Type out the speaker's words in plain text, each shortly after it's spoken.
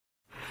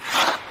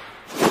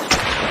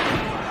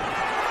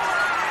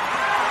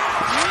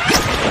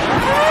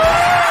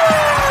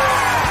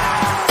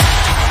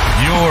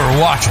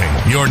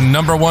your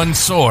number one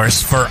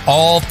source for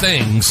all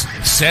things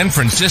San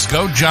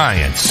Francisco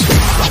Giants,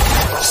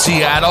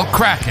 Seattle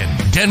Kraken,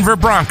 Denver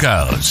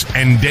Broncos,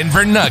 and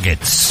Denver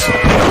Nuggets.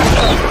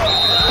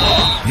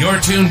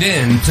 You're tuned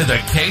in to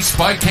the Case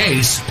by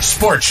Case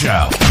Sports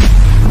Show.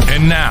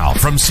 And now,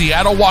 from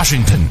Seattle,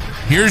 Washington,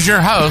 here's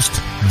your host,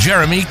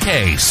 Jeremy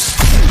Case.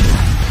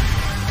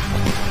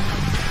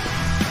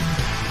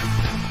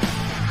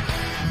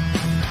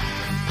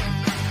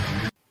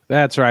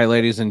 That's right,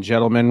 ladies and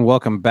gentlemen.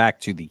 Welcome back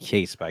to the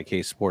Case by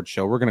Case Sports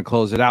Show. We're going to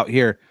close it out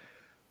here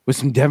with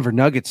some Denver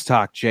Nuggets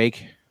talk,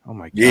 Jake. Oh,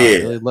 my God. Yeah.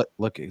 Really,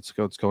 look, it's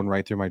going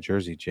right through my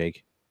jersey,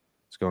 Jake.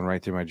 It's going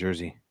right through my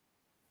jersey.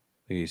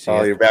 You see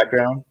your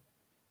background?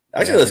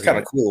 Actually, that's kind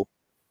of cool.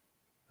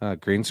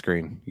 Green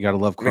screen. You got to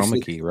love chroma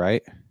key,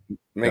 right?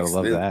 You got to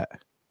love that.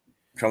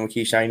 Chroma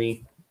key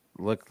shiny.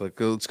 Look.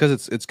 It's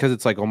because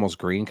it's like almost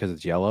green because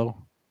it's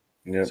yellow.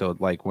 Yeah. So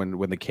like when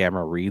the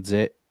camera reads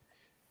it,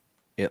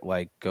 it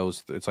like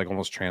goes. It's like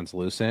almost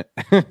translucent.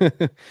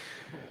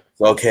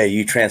 Okay,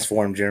 you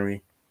transformed,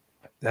 Jeremy.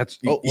 Look!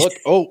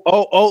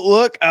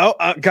 Look!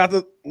 I got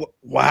the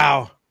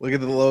wow! Look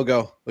at the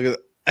logo. Look at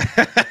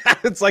it.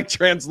 It's like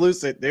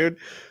translucent, dude.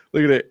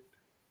 Look at it.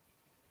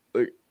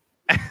 Look.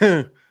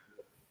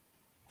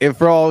 And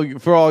for all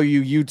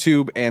you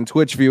YouTube and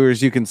Twitch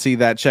viewers, you can see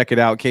that. Check it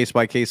out. Case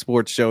by Case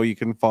Sports Show. You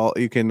can follow.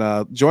 You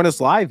can join us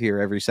live here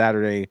every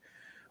Saturday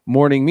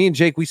morning. Me and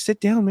Jake, we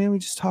sit down, man. We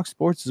just talk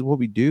sports. This is what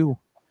we do.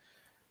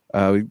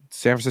 San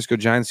Francisco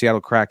Giants,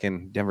 Seattle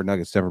Kraken, Denver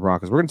Nuggets, Denver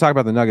Broncos. We're going to talk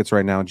about the Nuggets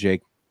right now,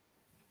 Jake.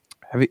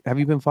 Have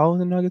you been following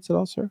the Nuggets at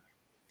all, sir?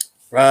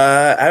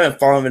 I haven't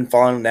been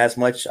following as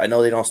much. I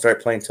know they don't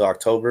start playing till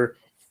October.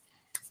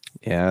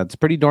 Yeah, it's a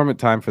pretty dormant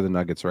time for the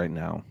Nuggets right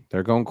now.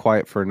 They're going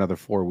quiet for another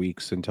 4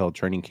 weeks until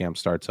training camp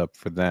starts up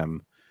for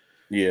them.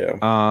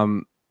 Yeah.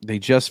 They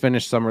just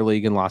finished Summer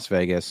League in Las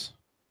Vegas.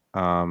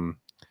 Summer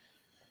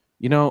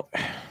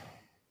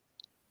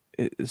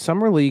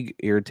League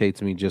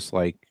irritates me just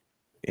like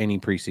any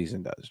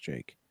preseason does,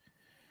 Jake.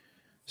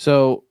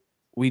 So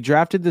we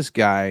drafted this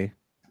guy.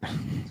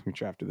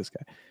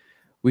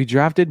 We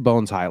drafted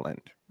Bones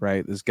Highland,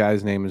 right? This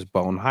guy's name is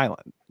Bones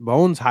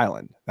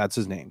Highland. That's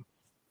his name.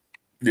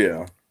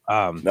 Yeah.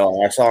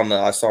 No, I saw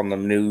on the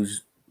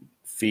news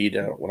feed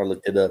when I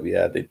looked it up.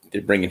 Yeah,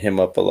 they're bringing him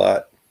up a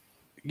lot.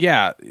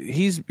 Yeah,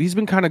 he's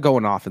been kind of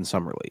going off in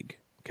Summer League.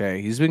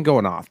 Okay, he's been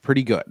going off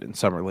pretty good in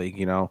Summer League.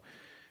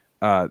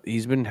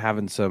 He's been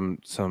having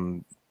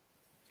some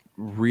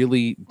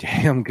really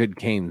damn good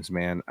games,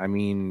 man. I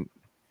mean,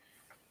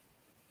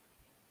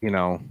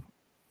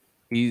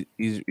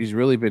 he's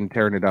really been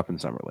tearing it up in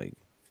Summer League.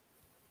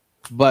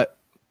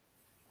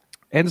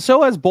 And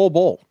so has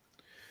Bol.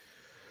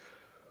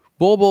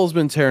 Bol's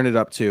been tearing it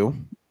up too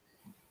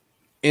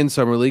in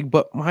Summer League.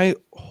 But my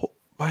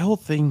whole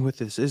thing with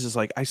this is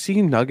like I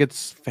see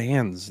Nuggets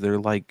fans. They're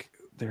like,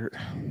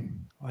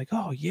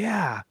 oh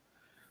yeah,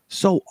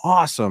 so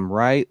awesome,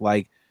 right?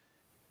 Like,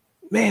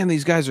 man,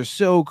 these guys are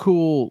so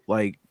cool.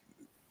 Like,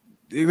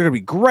 they're gonna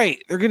be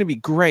great. They're gonna be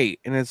great.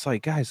 And it's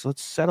like, guys,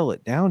 let's settle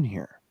it down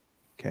here.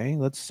 Okay,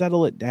 let's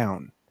settle it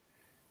down.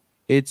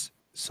 It's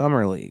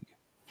Summer League.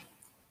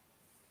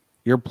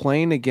 You're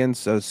playing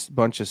against a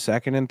bunch of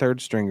second and third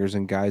stringers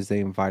and guys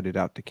they invited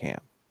out to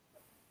camp.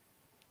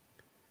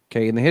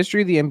 Okay, in the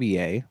history of the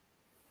NBA,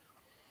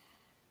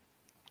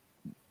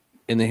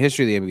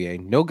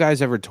 no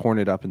guy's ever torn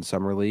it up in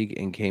Summer League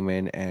and came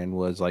in and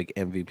was like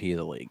MVP of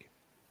the league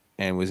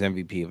and was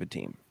MVP of a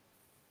team.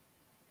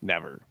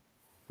 Never.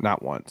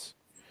 Not once.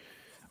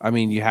 I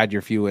mean, you had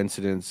your few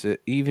incidents.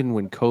 Even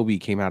when Kobe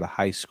came out of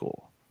high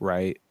school,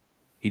 right?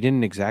 He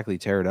didn't exactly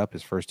tear it up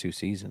his first 2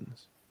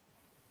 seasons.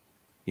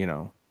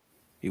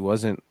 He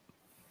wasn't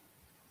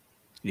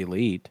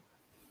elite.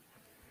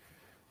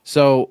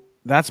 So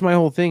that's my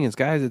whole thing is,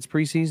 guys, it's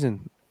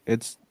preseason.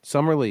 It's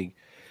Summer League.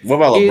 What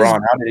about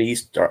LeBron?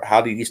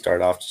 How did he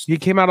start off? He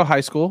came out of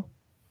high school.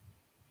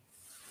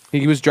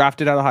 He was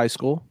drafted out of high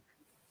school.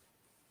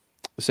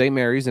 St.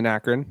 Mary's in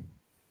Akron.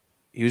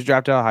 He was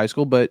drafted out of high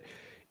school, but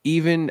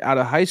even out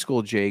of high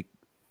school, Jake,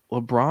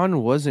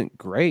 LeBron wasn't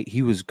great.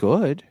 He was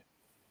good.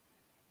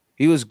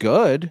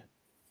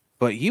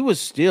 But he was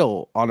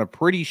still on a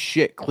pretty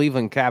shit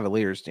Cleveland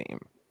Cavaliers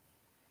team.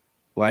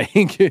 Like,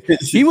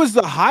 he was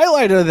the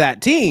highlight of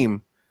that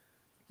team,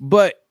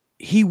 but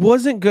he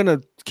wasn't going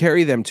to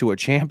carry them to a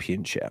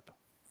championship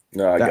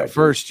that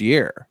first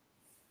year.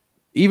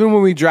 Even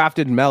when we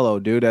drafted Melo,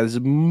 dude, as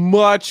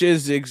much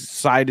as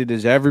excited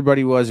as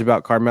everybody was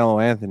about Carmelo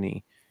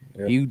Anthony,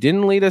 he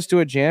didn't lead us to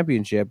a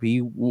championship.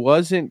 He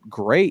wasn't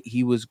great.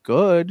 He was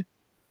good.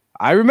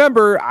 I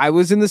remember I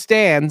was in the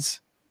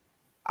stands.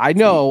 I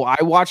know.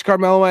 I watched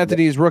Carmelo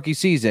Anthony's rookie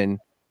season.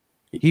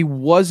 He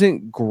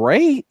wasn't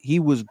great. He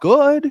was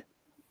good.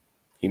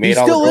 He made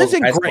all the girls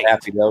in high school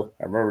happy, though.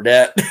 I remember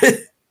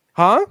that.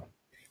 Huh?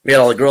 Made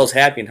all the girls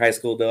happy in high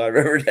school, though. I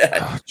remember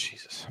that. Oh,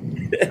 Jesus.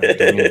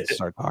 Don't need to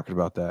start talking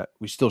about that.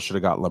 We still should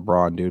have got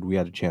LeBron, dude. We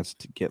had a chance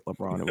to get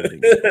LeBron.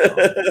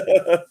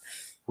 And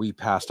we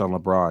passed on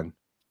LeBron.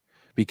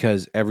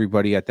 because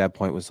everybody at that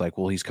point was like,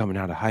 well, he's coming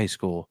out of high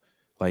school.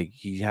 Like,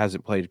 he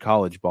hasn't played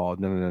college ball.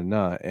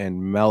 No.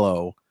 And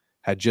Melo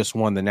had just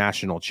won the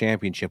national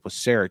championship with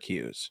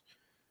Syracuse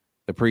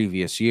the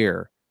previous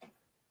year.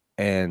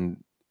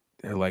 And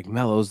they're like,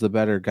 Melo's the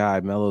better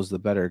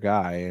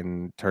guy.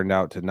 And turned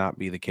out to not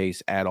be the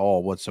case at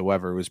all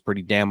whatsoever. It was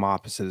pretty damn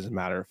opposite, as a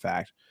matter of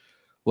fact.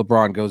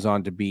 LeBron goes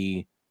on to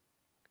be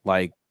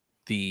like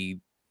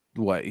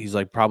he's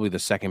like probably the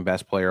second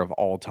best player of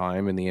all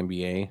time in the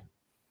NBA.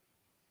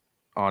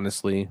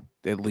 Honestly,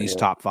 at least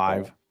top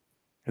 5.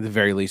 At the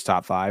very least,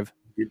 top 5.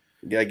 You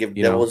gotta give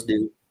Devils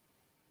due.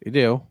 You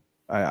do.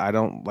 I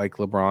don't like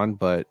LeBron,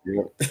 but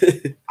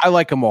I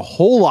like him a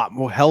whole lot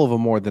more, hell of a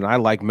more than I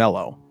like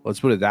Melo.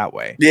 Let's put it that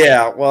way.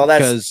 Yeah, well,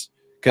 that's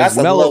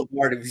Melo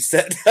part of you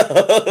said.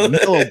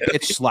 Melo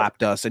bitch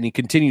slapped us, and he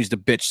continues to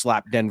bitch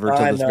slap Denver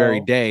till this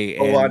very day.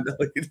 And I know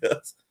he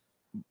does.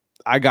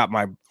 I got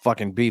my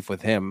fucking beef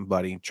with him,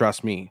 buddy.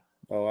 Trust me.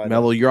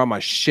 Melo, you're on my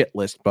shit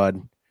list,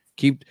 bud.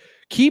 Keep.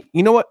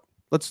 You know what?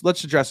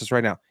 Let's address this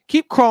right now.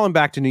 Keep crawling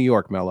back to New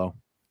York, Melo.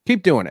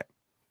 Keep doing it.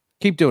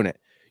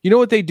 You know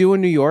what they do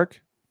in New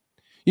York?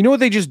 You know what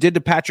they just did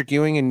to Patrick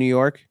Ewing in New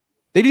York?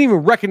 They didn't even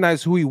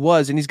recognize who he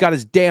was, and he's got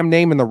his damn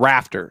name in the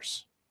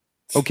rafters.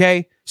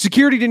 Okay?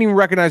 Security didn't even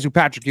recognize who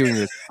Patrick Ewing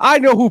is. I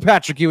know who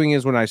Patrick Ewing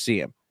is when I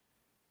see him.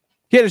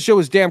 He had to show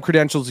his damn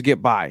credentials to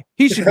get by.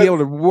 He should be able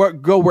to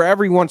go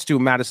wherever he wants to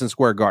in Madison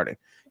Square Garden.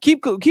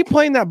 Keep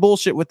playing that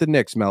bullshit with the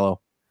Knicks,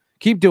 Melo.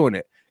 Keep doing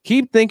it.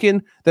 Keep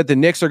thinking that the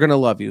Knicks are going to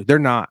love you. They're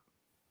not.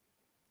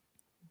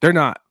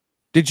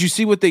 Did you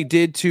see what they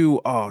did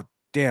to, oh,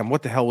 damn,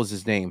 what the hell was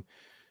his name?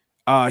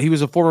 He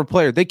was a former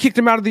player. They kicked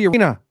him out of the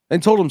arena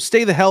and told him,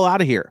 stay the hell out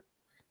of here.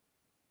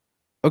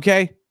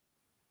 Okay?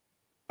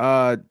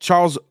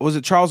 Charles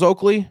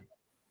Oakley? I think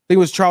it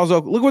was Charles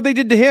Oakley. Look what they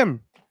did to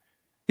him.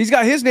 He's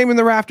got his name in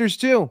the rafters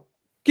too.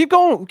 Keep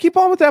going. Keep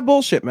on with that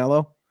bullshit,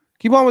 Melo.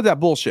 Keep on with that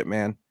bullshit,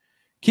 man.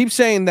 Keep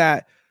saying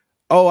that,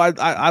 oh,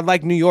 I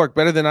like New York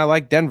better than I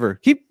like Denver.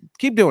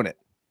 Keep doing it.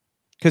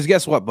 Because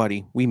guess what,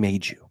 buddy? We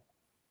made you.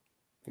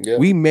 Yep.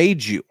 We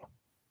made you.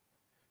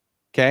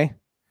 Okay?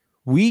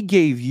 We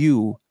gave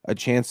you a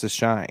chance to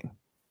shine.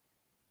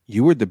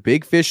 You were the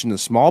big fish in the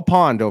small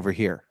pond over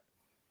here.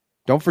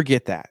 Don't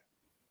forget that.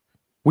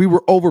 We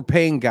were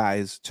overpaying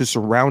guys to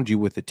surround you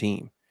with a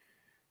team.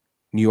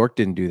 New York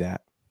didn't do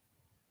that.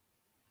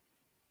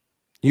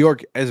 New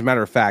York, as a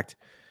matter of fact,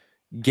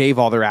 gave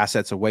all their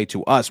assets away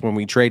to us when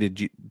we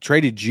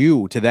traded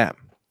you to them.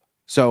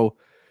 So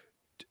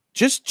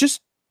just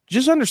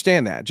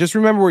understand that. Just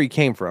remember where you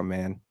came from,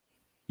 man.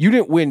 You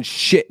didn't win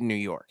shit in New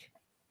York.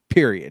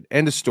 Period.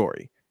 End of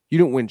story. You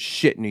didn't win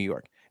shit in New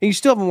York. And you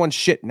still haven't won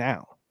shit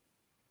now.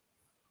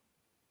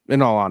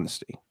 In all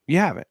honesty. You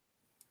haven't.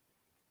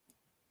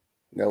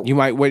 Nope. You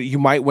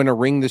might win a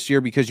ring this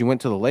year because you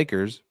went to the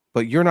Lakers,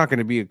 but you're not going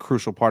to be a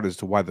crucial part as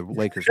to why the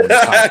Lakers win the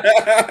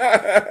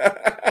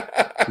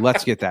title.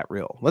 Let's get that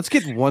real. Let's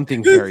get one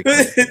thing very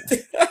clear.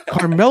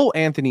 Carmelo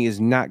Anthony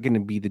is not going to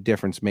be the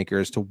difference maker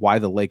as to why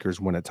the Lakers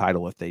win a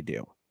title if they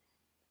do.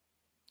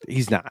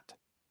 He's not.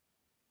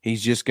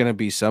 He's just going to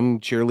be some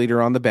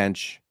cheerleader on the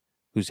bench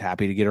who's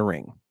happy to get a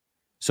ring.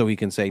 So he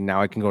can say,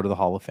 now I can go to the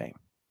Hall of Fame.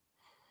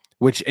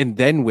 Which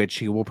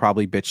he will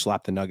probably bitch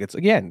slap the Nuggets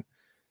again.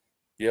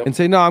 Yep. And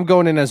say, no, I'm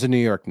going in as a New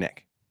York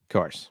Knick. Of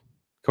course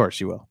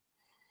you will.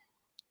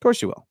 Of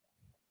course you will.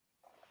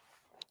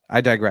 I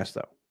digress,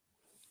 though.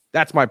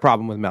 That's my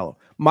problem with Melo.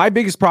 My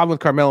biggest problem with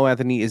Carmelo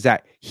Anthony is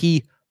that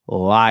he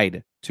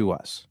lied to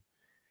us.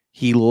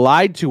 He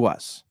lied to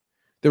us.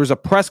 There was a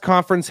press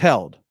conference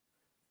held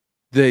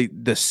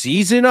the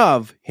season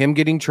of him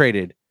getting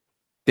traded.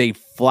 They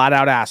flat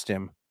out asked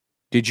him,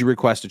 did you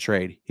request a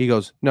trade? He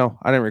goes, no,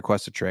 I didn't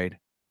request a trade.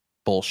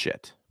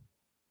 Bullshit.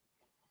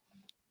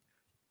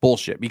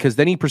 Because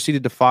then he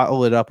proceeded to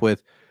follow it up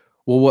with,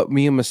 well, what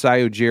me and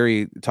Masai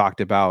Ujiri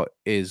talked about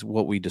is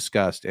what we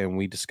discussed. And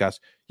we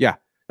discussed, yeah,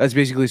 that's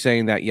basically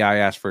saying that, yeah, I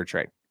asked for a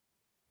trade.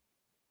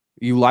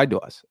 You lied to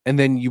us. And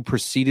then you then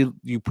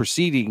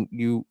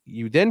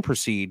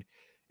proceed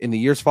in the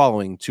years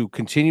following to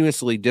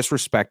continuously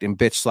disrespect and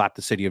bitch slap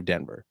the city of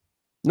Denver.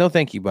 No,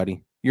 thank you,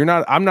 buddy.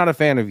 I'm not a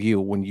fan of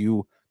you when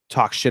you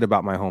talk shit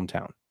about my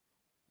hometown.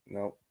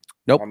 Nope.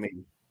 I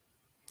mean,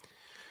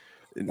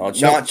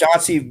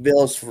 Chauncey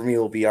Billups for me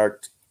will be our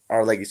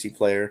legacy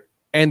player.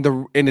 And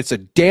it's a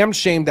damn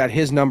shame that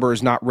his number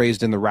is not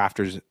raised in the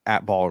rafters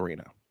at Ball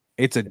Arena.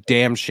 It's a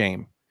damn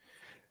shame.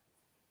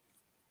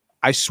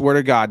 I swear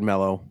to God,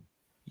 Melo,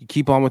 you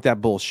keep on with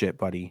that bullshit,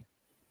 buddy.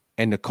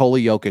 And Nikola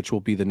Jokic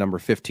will be the number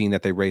 15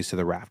 that they raise to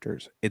the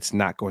rafters. It's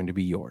not going to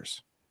be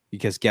yours.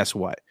 Because guess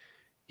what?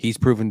 He's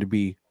proven to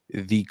be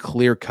the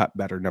clear-cut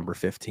better number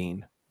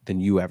 15 than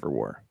you ever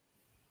were.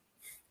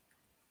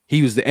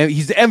 He's the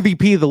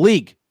MVP of the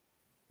league.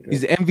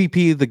 He's the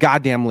MVP of the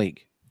goddamn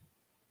league.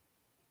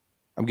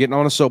 I'm getting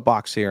on a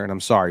soapbox here, and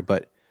I'm sorry,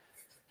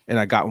 and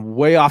I got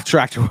way off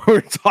track to what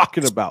we're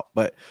talking about,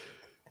 but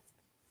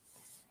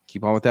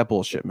keep on with that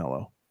bullshit,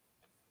 Melo.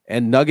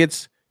 And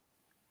Nuggets,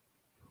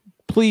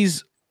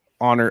 please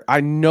honor.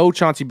 I know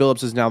Chauncey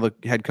Billups is now the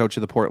head coach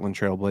of the Portland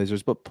Trail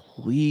Blazers, but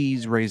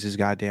please raise his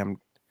goddamn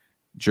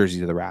jersey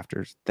to the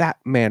rafters. That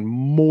man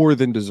more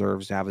than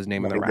deserves to have his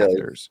name in the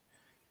rafters.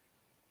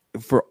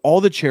 For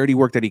all the charity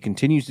work that he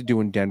continues to do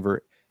in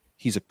Denver.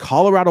 He's a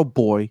Colorado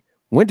boy,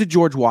 went to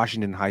George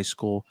Washington High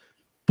School,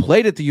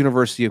 played at the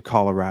University of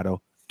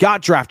Colorado,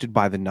 got drafted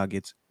by the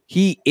Nuggets.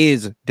 He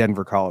is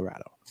Denver,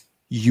 Colorado.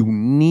 You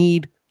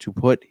need to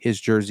put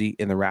his jersey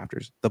in the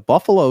rafters. The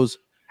Buffaloes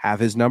have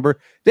his number.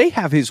 They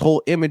have his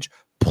whole image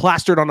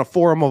plastered on a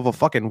forum of a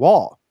fucking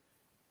wall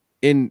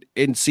in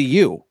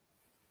CU.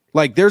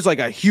 Like there's like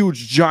a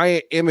huge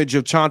giant image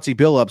of Chauncey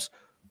Billups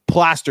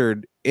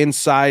plastered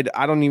inside.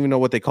 I don't even know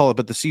what they call it,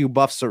 but the CU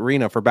Buffs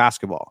arena for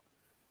basketball.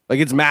 Like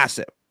it's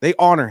massive. They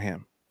honor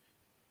him.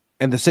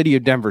 And the city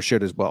of Denver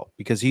should as well,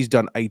 because he's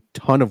done a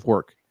ton of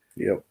work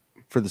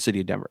for the city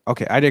of Denver.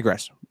 Okay, I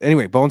digress.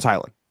 Anyway, Bones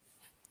Highland.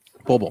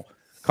 Bobo.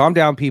 Calm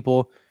down,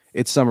 people.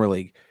 It's Summer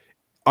League.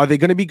 Are they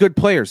going to be good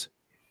players?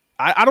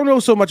 I don't know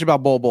so much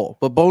about Bobo,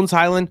 but Bones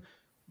Highland,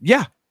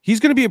 yeah, he's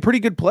going to be a pretty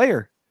good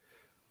player.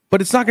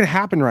 But it's not going to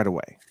happen right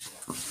away.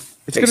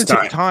 It's going to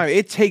take time.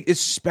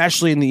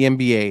 Especially in the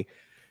NBA.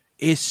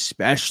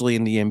 Especially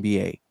in the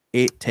NBA.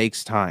 It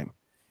takes time.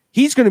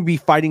 He's going to be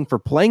fighting for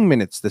playing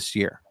minutes this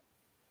year.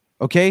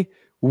 Okay?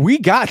 We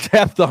got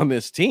depth on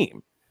this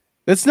team.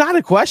 That's not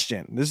a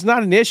question. This is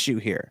not an issue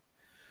here.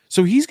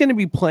 So he's going to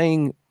be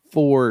playing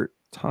for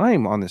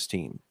time on this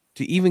team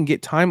to even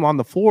get time on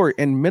the floor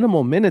and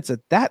minimal minutes at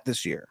that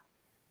this year.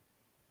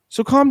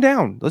 So calm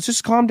down. Let's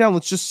just calm down.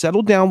 Let's just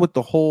settle down with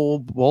the whole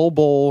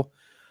Bowl,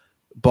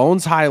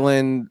 Bones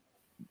Highland.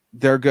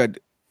 They're good.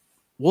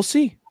 We'll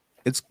see.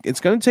 It's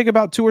going to take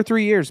about 2 or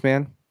 3 years,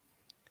 man.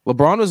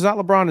 LeBron was not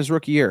LeBron his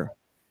rookie year.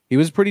 He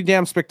was pretty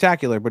damn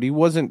spectacular, but he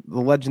wasn't the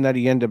legend that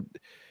he ended up.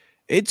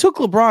 It took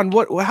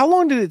LeBron. How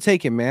long did it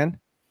take him, man?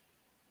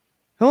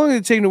 How long did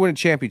it take him to win a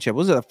championship?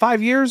 Was it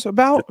 5 years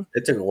about?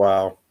 It took a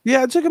while.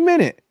 Yeah, it took a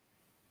minute.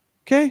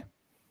 Okay.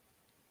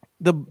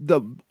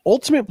 The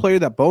ultimate player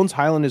that Bones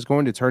Highland is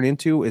going to turn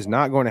into is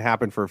not going to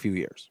happen for a few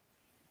years.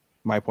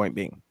 My point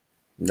being.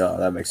 No,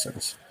 that makes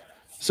sense.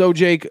 So,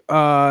 Jake,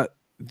 the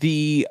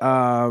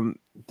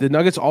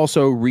Nuggets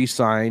also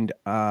re-signed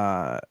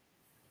JaMychal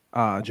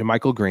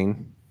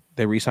Green.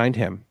 They re-signed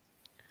him.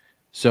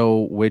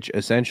 So, which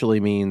essentially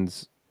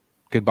means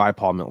goodbye,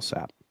 Paul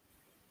Millsap.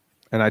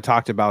 And I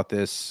talked about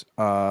this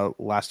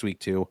last week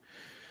too.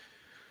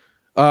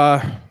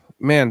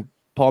 Man,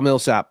 Paul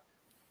Millsap.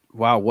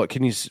 Wow, what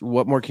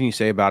more can you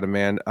say about him,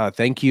 man?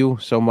 Thank you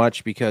so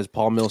much, because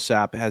Paul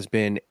Millsap has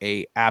been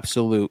a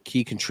absolute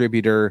key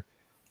contributor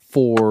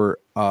for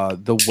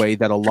the way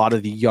that a lot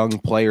of the young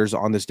players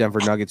on this Denver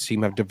Nuggets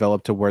team have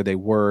developed to where they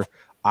were,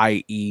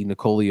 i.e.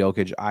 Nikola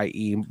Jokic,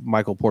 i.e.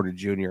 Michael Porter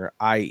Jr.,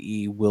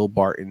 i.e. Will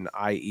Barton,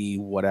 i.e.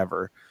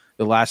 whatever.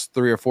 The last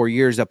 3 or 4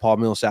 years that Paul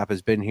Millsap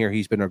has been here,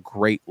 he's been a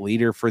great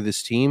leader for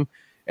this team,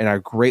 and I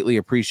greatly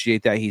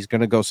appreciate that. He's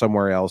going to go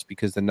somewhere else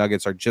because the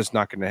Nuggets are just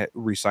not going to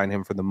re-sign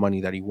him for the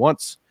money that he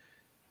wants.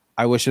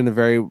 I wish him the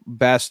very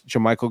best.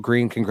 JaMychal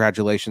Green,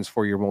 congratulations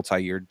for your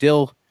multi-year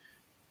deal.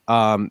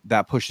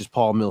 That pushes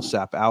Paul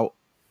Millsap out.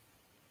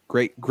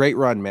 Great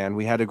run, man.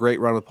 We had a great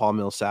run with Paul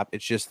Millsap.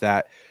 It's just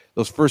that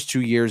those first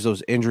 2 years,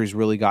 those injuries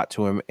really got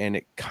to him, and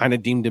it kind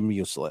of deemed him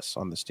useless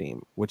on this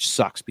team, which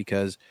sucks,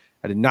 because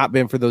had it not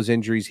been for those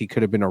injuries, he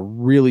could have been a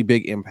really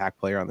big impact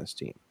player on this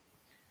team.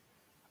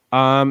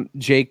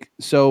 Jake,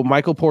 so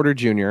Michael Porter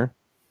Jr.,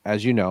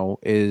 as you know,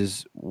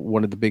 is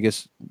one of the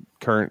biggest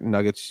current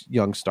Nuggets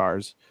young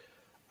stars.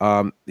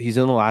 He's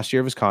in the last year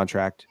of his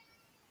contract,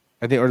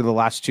 I think, or the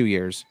last 2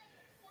 years.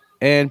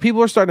 And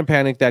people are starting to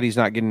panic that he's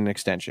not getting an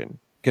extension,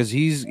 because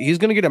he's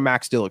going to get a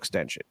max deal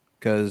extension,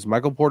 because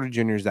Michael Porter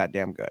Jr. is that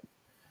damn good.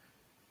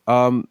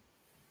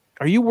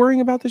 Are you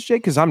worrying about this,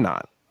 Jake? Because I'm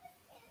not.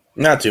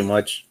 Not too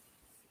much.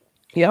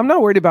 Yeah, I'm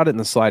not worried about it in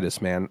the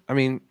slightest, man. I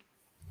mean,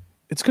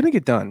 it's going to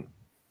get done.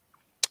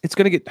 It's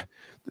going to get.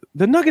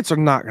 The Nuggets are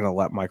not going to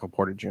let Michael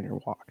Porter Jr.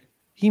 walk.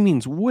 He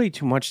means way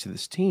too much to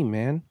this team,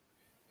 man.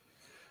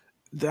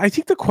 I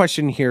think the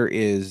question here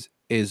is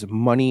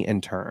money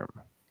and term,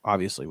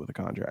 obviously with a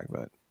contract,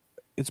 but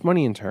it's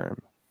money and term.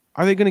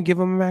 Are they going to give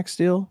him a max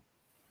deal?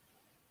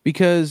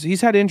 Because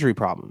he's had injury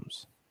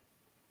problems.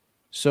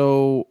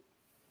 So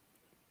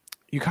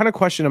you kind of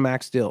question a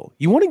max deal.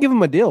 You want to give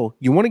him a deal.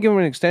 You want to give him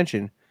an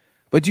extension,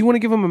 but do you want to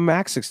give him a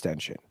max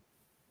extension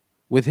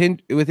with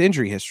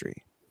injury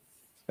history?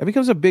 That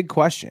becomes a big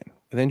question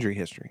with injury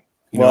history.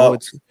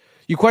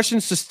 You question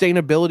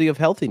sustainability of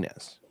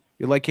healthiness.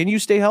 You're like, can you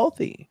stay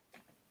healthy?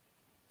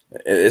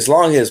 As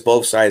long as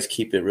both sides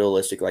keep it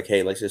realistic, like,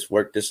 hey, let's just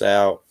work this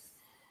out.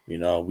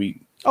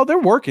 They're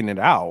working it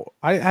out.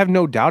 I have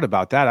no doubt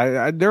about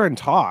that. They're in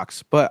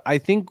talks, but I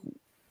think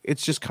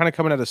it's just kind of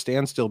coming at a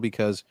standstill,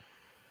 because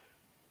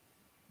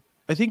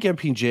I think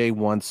MPJ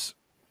wants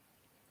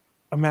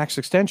a max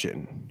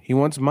extension. He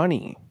wants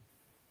money,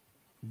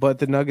 but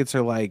the Nuggets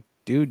are like,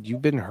 dude,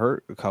 you've been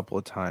hurt a couple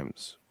of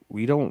times.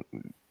 We don't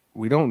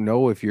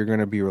know if you're going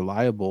to be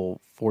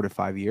reliable 4 to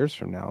 5 years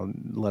from now,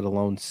 let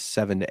alone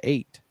 7 to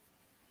 8.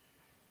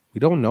 We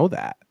don't know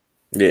that.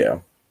 Yeah.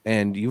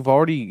 And you've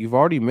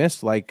already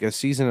missed like a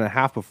season and a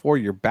half before.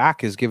 Your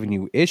back is giving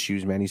you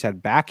issues, man. He's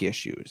had back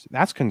issues.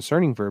 That's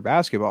concerning for a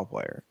basketball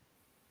player.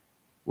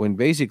 When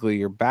basically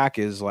your back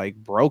is like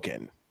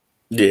broken.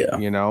 Yeah.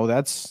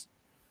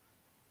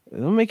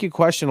 It'll make you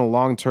question a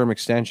long-term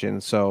extension.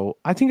 So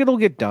I think it'll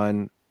get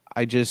done.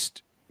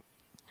 It's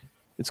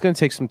going to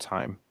take some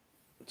time.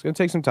 It's going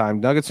to take some time.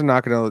 Nuggets are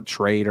not going to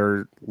trade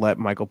or let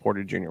Michael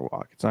Porter Jr.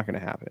 walk. It's not going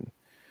to happen.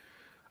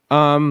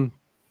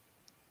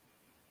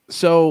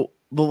 So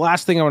the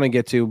last thing I want to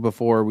get to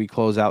before we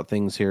close out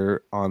things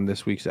here on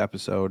this week's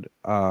episode.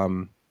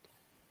 One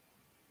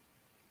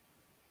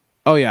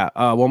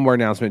more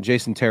announcement.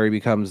 Jason Terry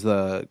becomes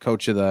the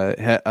coach of the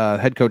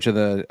head coach of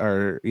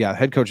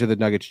the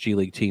Nuggets G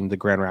League team, the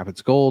Grand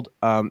Rapids Gold.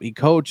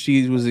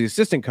 He was the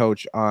assistant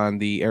coach on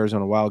the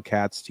Arizona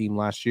Wildcats team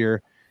last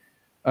year.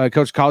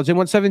 Coached college and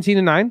went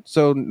 17-9,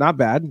 so not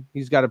bad.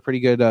 He's got a pretty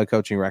good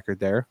coaching record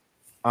there.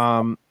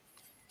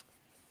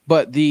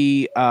 But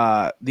the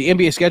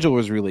NBA schedule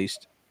was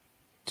released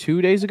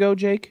 2 days ago,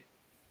 Jake.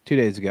 2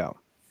 days ago.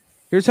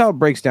 Here's how it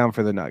breaks down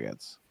for the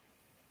Nuggets.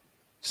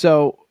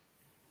 So,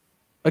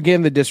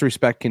 again, the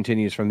disrespect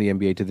continues from the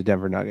NBA to the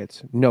Denver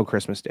Nuggets. No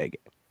Christmas Day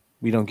game.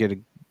 We don't get a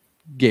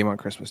game on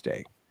Christmas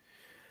Day.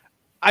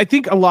 I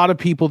think a lot of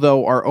people,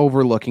 though, are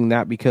overlooking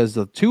that because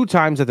the 2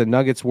 times that the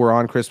Nuggets were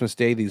on Christmas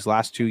Day these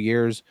last 2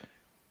 years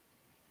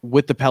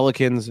with the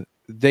Pelicans,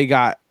 they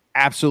got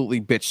absolutely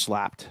bitch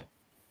slapped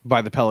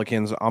by the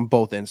Pelicans on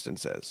both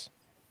instances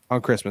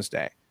on Christmas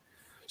Day.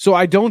 So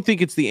I don't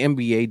think it's the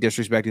NBA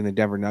disrespecting the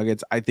Denver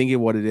Nuggets. I think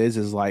what it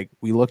is like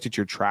we looked at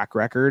your track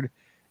record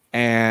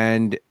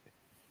and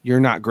you're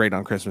not great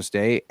on Christmas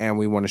Day, and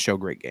we want to show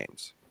great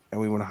games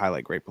and we want to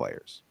highlight great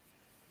players.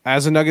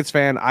 As a Nuggets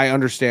fan, I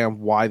understand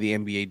why the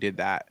NBA did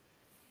that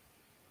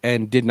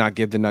and did not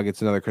give the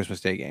Nuggets another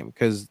Christmas Day game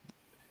because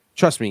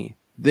trust me,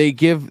 they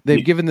give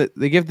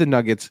the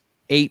Nuggets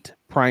 8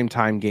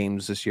 primetime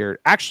games this year,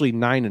 actually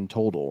 9 in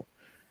total.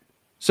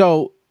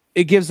 So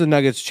it gives the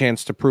Nuggets a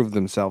chance to prove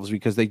themselves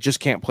because they just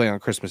can't play on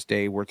Christmas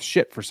Day worth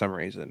shit for some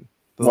reason.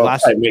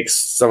 It makes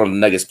some of the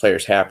Nuggets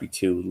players happy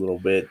too a little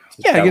bit.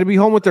 They're going to be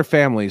home with their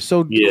families.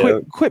 So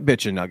quit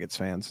bitching, Nuggets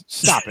fans.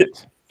 Stop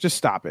it. Just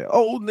stop it.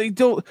 Oh, they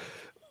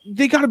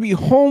got to be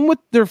home with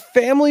their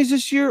families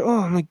this year.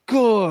 Oh my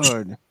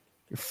God.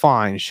 You're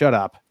fine. Shut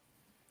up.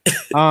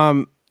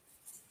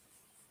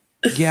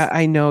 Yeah,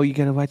 I know you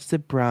got to watch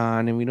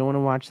LeBron and we don't want to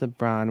watch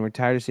LeBron. We're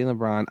tired of seeing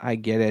LeBron. I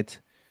get it.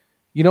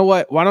 You know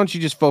what? Why don't you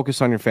just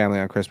focus on your family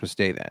on Christmas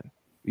Day then?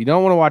 You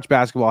don't want to watch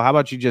basketball. How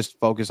about you just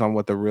focus on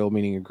what the real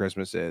meaning of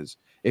Christmas is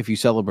if you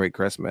celebrate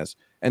Christmas,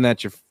 and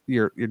that's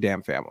your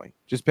damn family.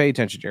 Just pay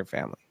attention to your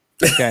family.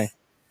 Okay.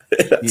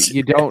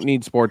 you don't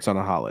need sports on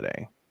a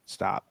holiday.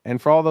 Stop.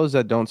 And for all those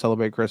that don't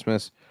celebrate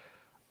Christmas,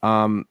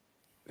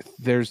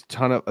 there's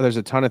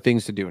a ton of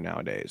things to do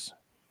nowadays.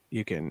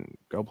 You can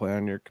go play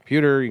on your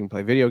computer. You can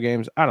play video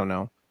games. I don't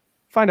know.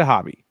 Find a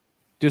hobby.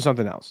 Do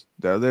something else.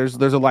 There's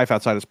a life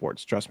outside of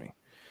sports. Trust me.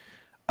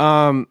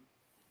 But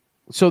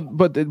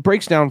it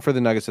breaks down for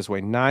the Nuggets this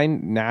way.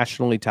 9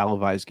 nationally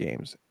televised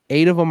games.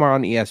 8 of them are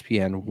on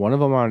ESPN. 1 of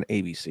them are on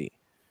ABC.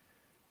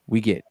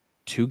 We get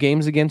 2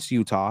 games against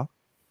Utah.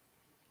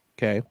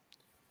 Okay.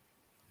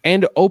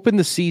 And to open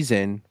the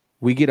season,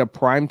 we get a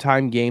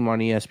primetime game on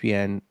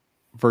ESPN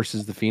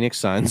versus the Phoenix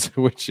Suns,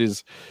 which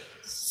is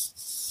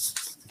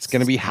it's going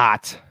to be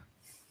hot.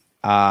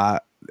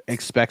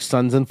 Expect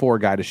Suns and 4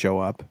 guy to show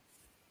up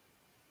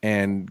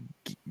and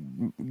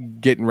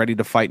getting ready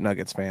to fight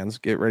Nuggets fans.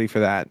 Get ready for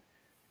that.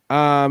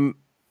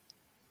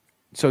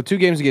 So 2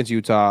 games against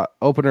Utah,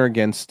 opener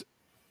against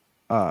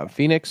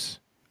Phoenix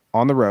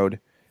on the road,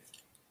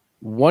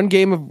 1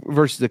 game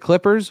versus the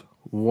Clippers,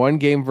 1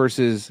 game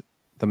versus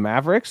the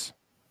Mavericks,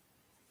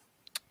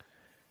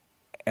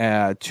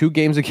 2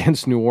 games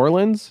against New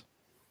Orleans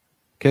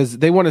because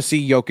they want to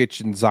see Jokic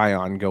and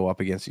Zion go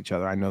up against each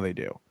other. I know they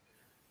do.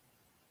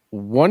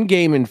 1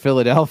 game in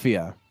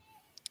Philadelphia.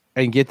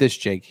 And get this,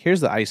 Jake.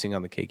 Here's the icing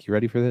on the cake. You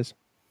ready for this?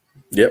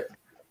 Yep.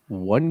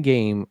 1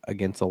 game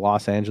against the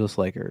Los Angeles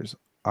Lakers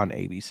on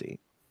ABC.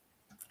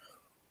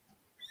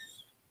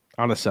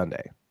 On a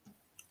Sunday.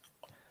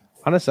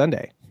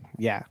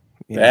 Yeah.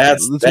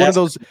 It's one of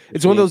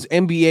those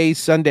NBA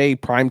Sunday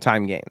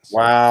primetime games.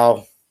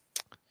 Wow.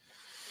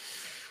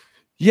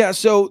 Yeah,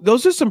 so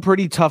those are some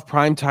pretty tough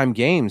primetime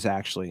games,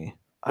 actually.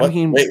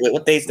 Wait,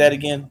 what date's that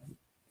again?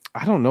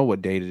 I don't know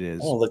what date it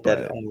is. I'll look that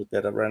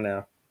up right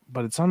now.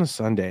 But it's on a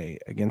Sunday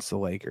against the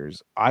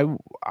Lakers. I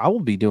will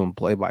be doing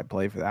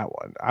play-by-play for that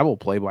one. I will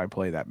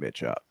play-by-play that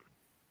bitch up.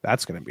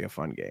 That's going to be a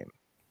fun game.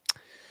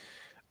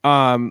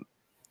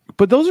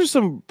 But those are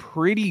some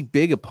pretty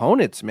big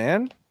opponents,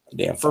 man.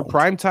 Damn. For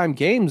primetime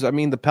games. I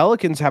mean, the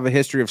Pelicans have a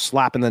history of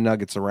slapping the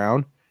Nuggets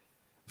around.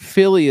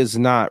 Philly is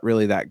not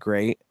really that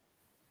great.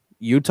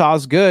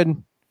 Utah's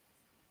good.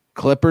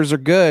 Clippers are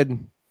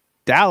good.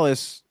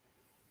 Dallas,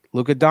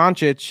 Luka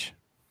Doncic,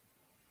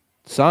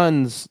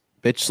 Suns,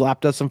 bitch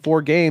slapped us in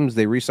 4 games.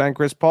 They re-signed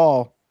Chris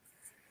Paul.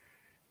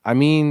 I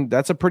mean,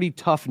 that's a pretty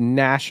tough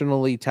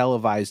nationally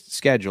televised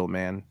schedule,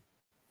 man.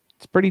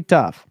 It's pretty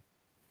tough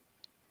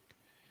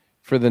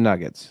for the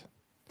Nuggets.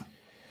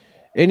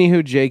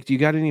 Anywho, Jake, do you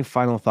got any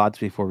final thoughts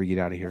before we get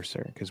out of here,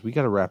 sir? Because we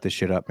got to wrap this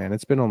shit up, man.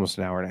 It's been almost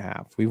an hour and a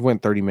half. We've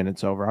went 30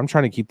 minutes over. I'm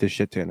trying to keep this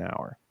shit to an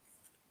hour.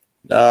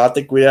 I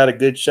think we had a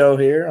good show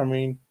here. I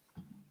mean,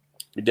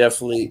 we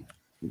definitely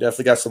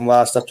got some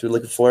lot of stuff to be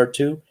looking forward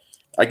to.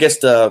 I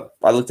guess I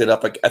looked it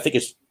up. I think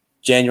it's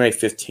January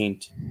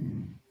 15th.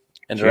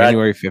 And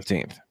January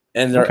 15th.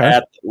 And they're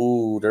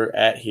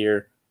at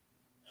here.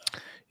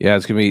 Yeah,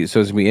 it's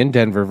gonna be in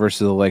Denver versus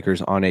the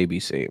Lakers on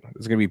ABC.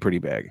 It's gonna be pretty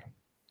big.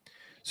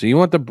 So you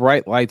want the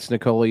bright lights,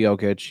 Nikola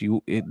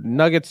Jokic.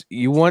 Nuggets.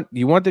 You want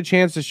the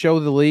chance to show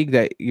the league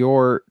that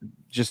you're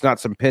just not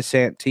some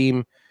pissant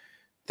team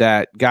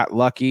that got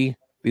lucky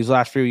these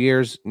last few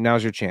years.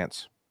 Now's your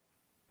chance.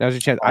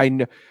 I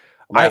know.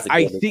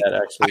 I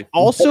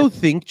also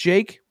think,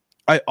 Jake.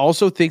 I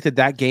also think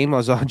that game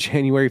was on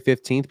January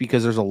 15th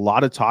because there's a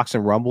lot of talks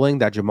and rumbling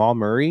that Jamal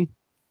Murray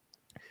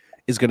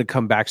is going to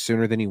come back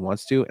sooner than he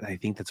wants to, and I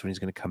think that's when he's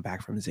going to come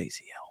back from his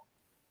ACL.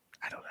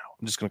 I don't know.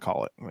 I'm just going to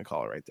call it. I'm going to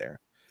call it right there.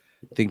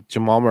 I think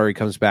Jamal Murray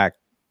comes back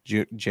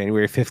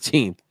January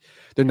 15th.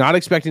 They're not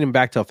expecting him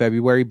back till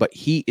February, but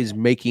he is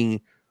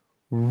making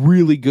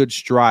really good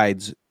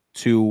strides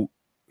to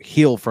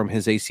heal from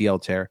his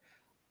ACL tear.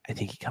 I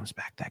think he comes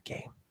back that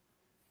game.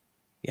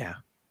 Yeah.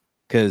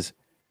 Because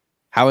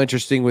how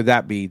interesting would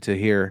that be to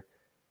hear,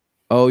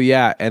 oh,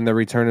 yeah, and the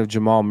return of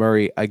Jamal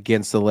Murray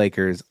against the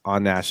Lakers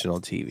on national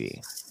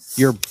TV.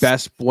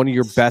 One of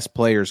your best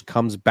players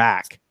comes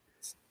back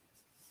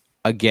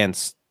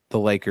against the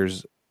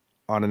Lakers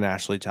on a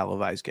nationally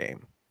televised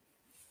game.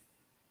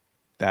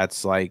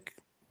 That's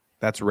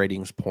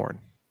ratings porn.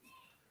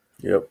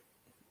 Yep.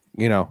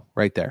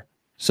 Right there.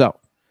 So,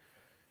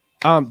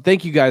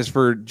 thank you guys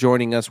for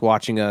joining us,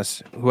 watching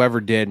us,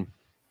 whoever did.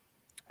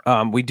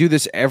 We do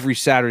this every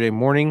Saturday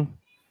morning.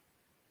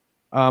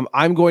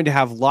 I'm going to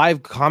have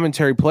live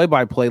commentary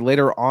play-by-play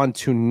later on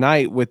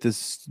tonight with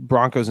this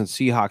Broncos and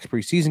Seahawks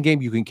preseason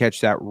game. You can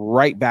catch that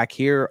right back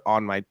here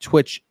on my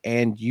Twitch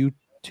and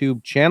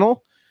YouTube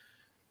channel.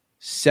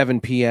 7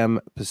 p.m.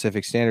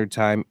 Pacific Standard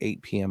Time,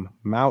 8 p.m.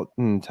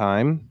 Mountain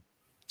Time.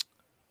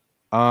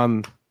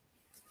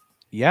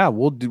 Yeah,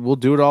 we'll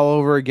do it all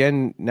over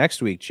again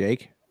next week,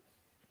 Jake.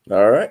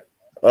 All right.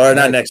 Or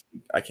not next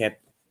week. I can't.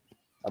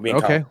 I'll be in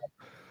okay.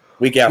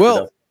 Week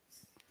after.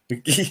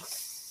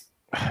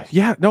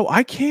 Yeah, no,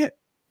 I can't.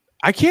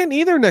 I can't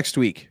either next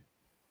week.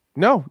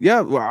 No,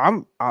 yeah, well,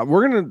 I'm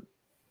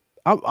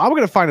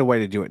gonna find a way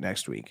to do it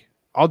next week.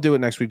 I'll do it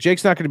next week.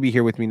 Jake's not going to be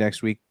here with me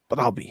next week, but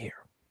I'll be here.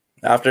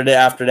 After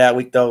that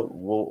week,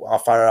 though, I'll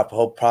fire up a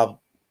whole problem.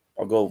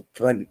 I'll go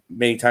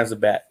many times the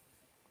bat.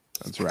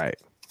 That's right.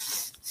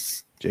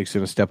 Jake's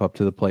going to step up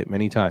to the plate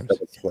many times.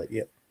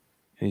 Yep.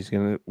 And he's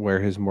going to wear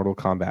his Mortal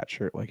Kombat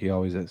shirt like he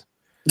always is.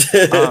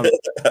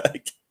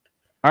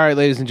 All right,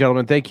 ladies and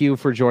gentlemen, thank you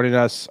for joining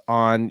us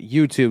on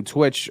YouTube,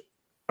 Twitch,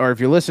 or if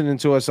you're listening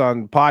to us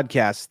on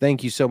podcasts,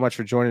 thank you so much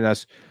for joining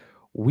us.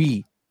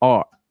 We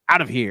are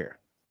out of here.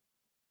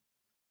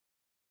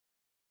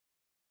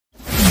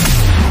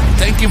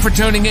 Thank you for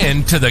tuning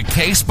in to the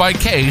Case by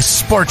Case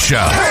Sports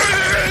Show.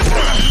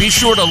 Be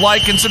sure to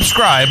like and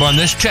subscribe on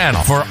this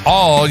channel for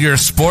all your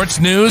sports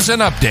news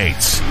and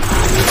updates.